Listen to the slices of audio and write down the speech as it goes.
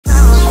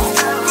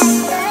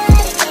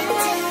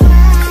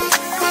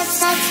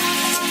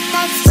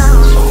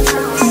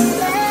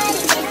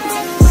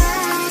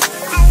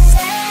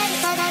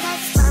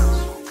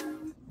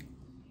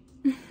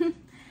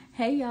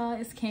Hey y'all,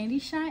 it's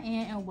KennediShianne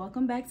and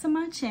welcome back to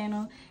my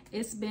channel.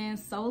 It's been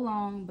so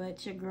long,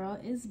 but your girl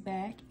is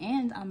back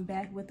and I'm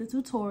back with the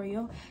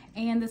tutorial.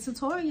 And the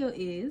tutorial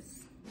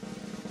is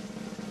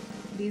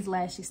these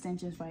lash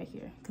extensions right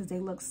here because they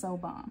look so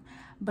bomb.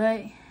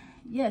 But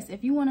yes,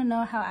 if you want to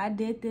know how I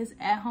did this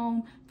at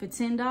home for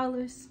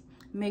 $10,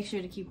 make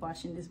sure to keep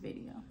watching this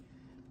video.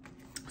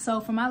 So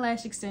for my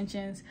lash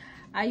extensions,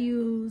 I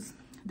use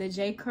the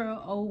J Curl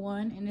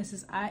 01 and this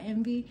is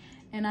IMV,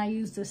 and I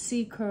use the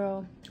C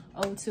Curl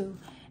 02,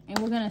 and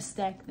we're gonna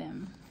stack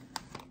them.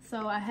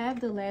 So I have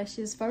the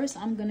lashes. First,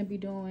 I'm gonna be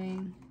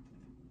doing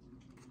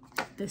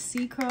the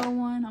C Curl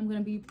one. I'm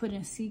gonna be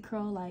putting C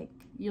Curl, like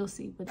you'll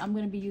see, but I'm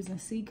gonna be using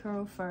C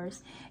Curl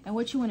first. And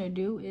what you wanna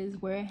do is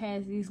where it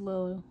has these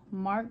little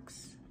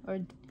marks or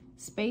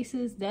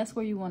spaces, that's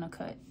where you wanna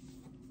cut.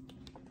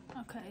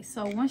 Okay,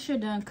 so once you're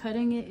done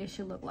cutting it, it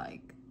should look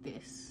like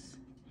this.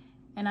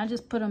 And I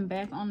just put them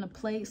back on the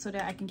plate so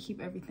that I can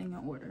keep everything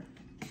in order.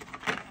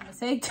 I'm gonna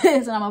take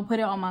this and I'm gonna put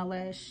it on my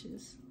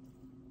lashes.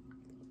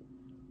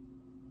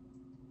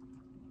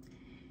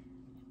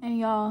 And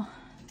y'all,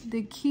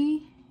 the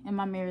key, and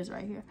my mirror's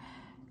right here.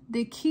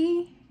 The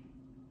key,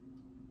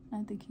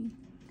 not the key,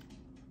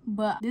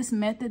 but this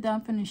method that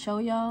I'm finna show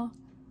y'all,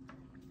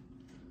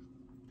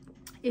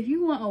 if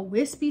you want a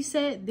wispy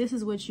set, this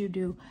is what you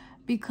do.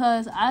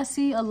 Because I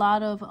see a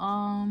lot of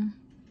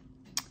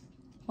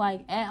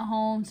like at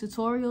home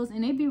tutorials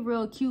and they be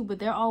real cute, but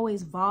they're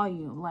always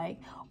volume, like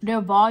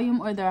they're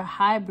volume or they're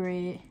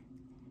hybrid,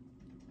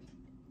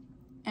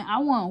 and I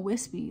want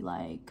wispy,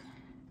 like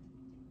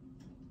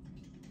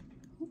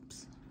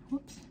whoops,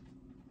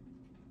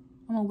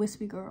 I'm a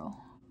wispy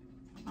girl.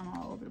 I'm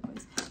all over the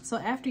place. So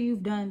after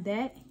you've done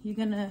that, you're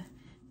gonna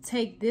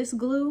take this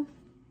glue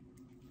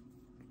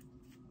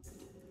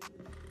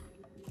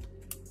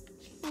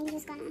and you're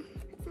just gonna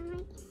put some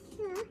right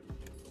here.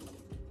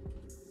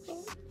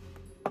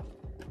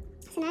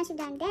 So now that you've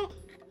done that,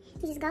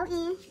 you just go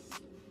in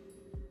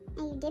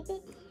and you dip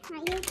it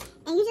right here.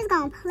 And you're just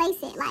gonna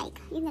place it,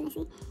 like, you're gonna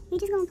see. You're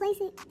just gonna place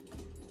it,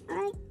 all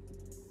right?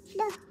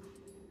 Duh.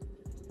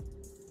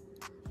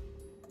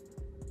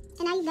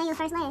 And now you've done your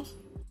first lash.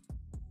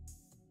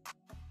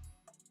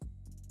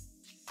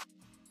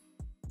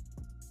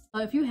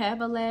 If you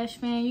have a lash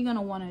fan, you're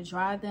gonna wanna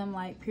dry them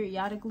like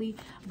periodically,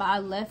 but I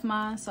left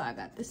mine, so I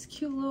got this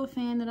cute little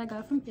fan that I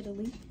got from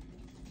Italy.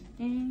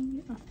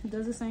 And yeah, it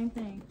does the same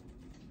thing.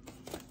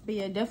 But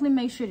yeah, definitely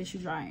make sure that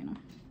you're drying them.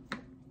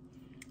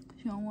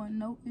 You don't want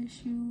no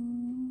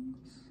issues.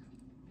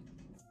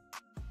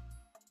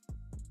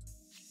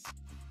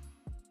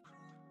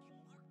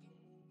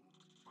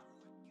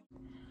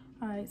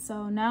 All right,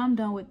 so now I'm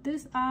done with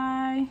this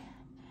eye.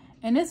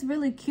 And it's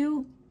really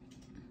cute.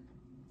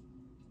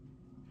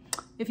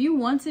 If you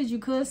wanted, you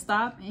could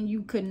stop and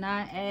you could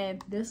not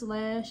add this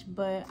lash,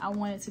 but I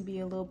want it to be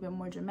a little bit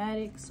more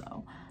dramatic,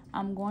 so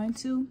I'm going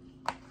to.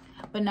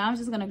 But now I'm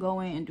just gonna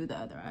go in and do the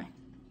other eye.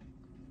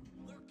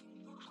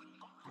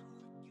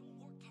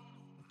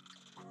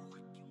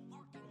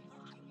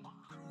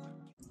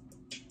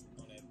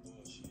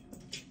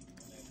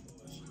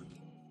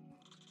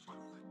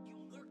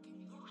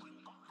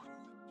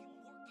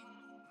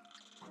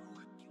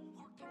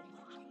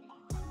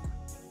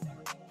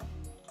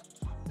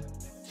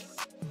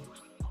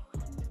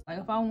 Like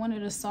if I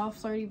wanted a soft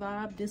flirty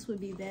vibe, this would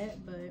be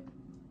that, but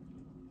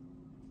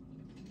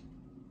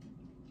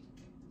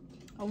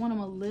I want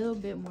them a little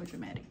bit more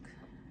dramatic.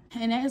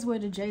 And that is where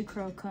the J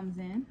Curl comes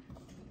in.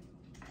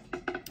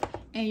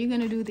 And you're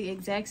gonna do the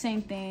exact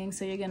same thing.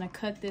 So you're gonna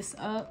cut this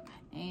up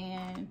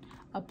and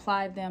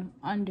apply them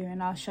under,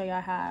 and I'll show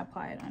y'all how I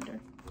apply it under.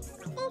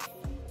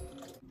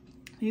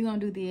 You're gonna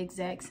do the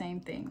exact same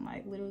thing,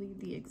 like literally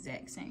the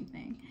exact same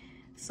thing.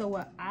 So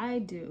what I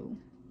do,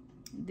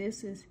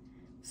 this is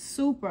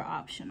super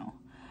optional,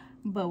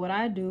 but what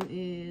I do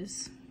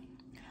is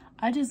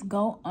I just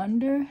go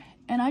under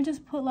and I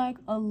just put like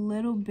a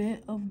little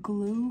bit of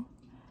glue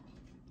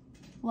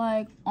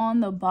like on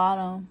the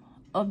bottom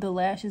of the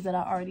lashes that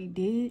I already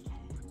did.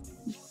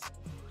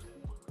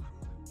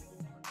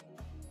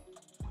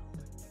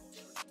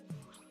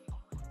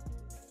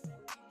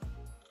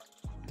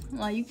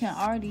 Like you can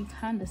already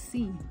kind of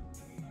see.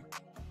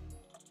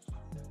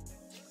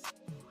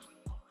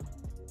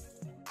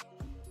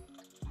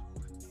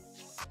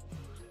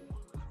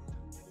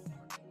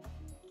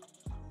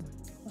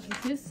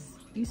 Like this,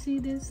 you see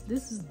this?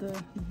 This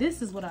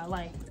is what I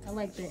like. I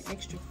like the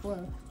extra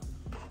fluff.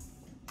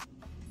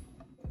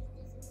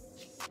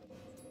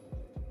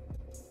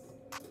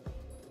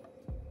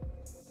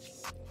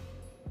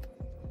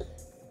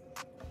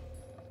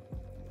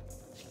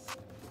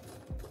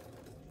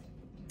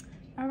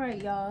 All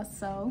right, y'all,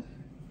 so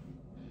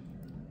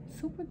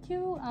super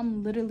cute.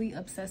 I'm literally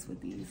obsessed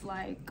with these.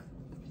 Like,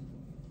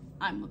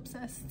 I'm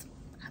obsessed.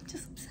 I'm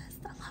just obsessed.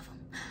 I love them.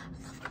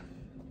 I love them.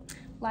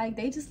 Like,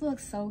 they just look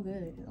so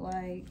good.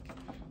 Like,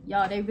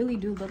 y'all, they really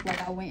do look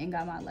like I went and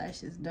got my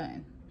lashes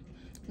done.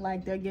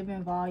 Like, they're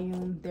giving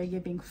volume, they're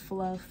giving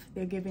fluff,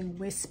 they're giving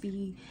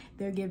wispy,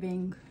 they're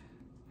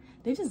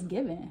just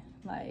giving.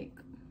 Like,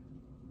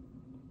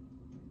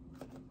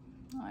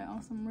 like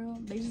on some real,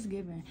 they just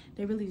giving.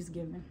 They really just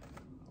giving.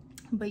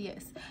 But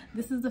yes,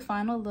 this is the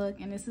final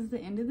look and this is the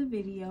end of the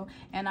video,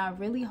 and I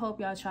really hope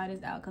y'all try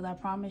this out because I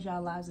promise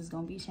y'all lives is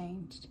gonna be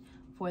changed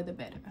for the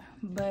better.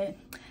 But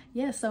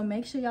yeah, so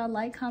make sure y'all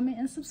like, comment,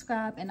 and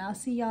subscribe, and I'll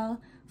see y'all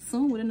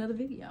soon with another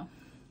video.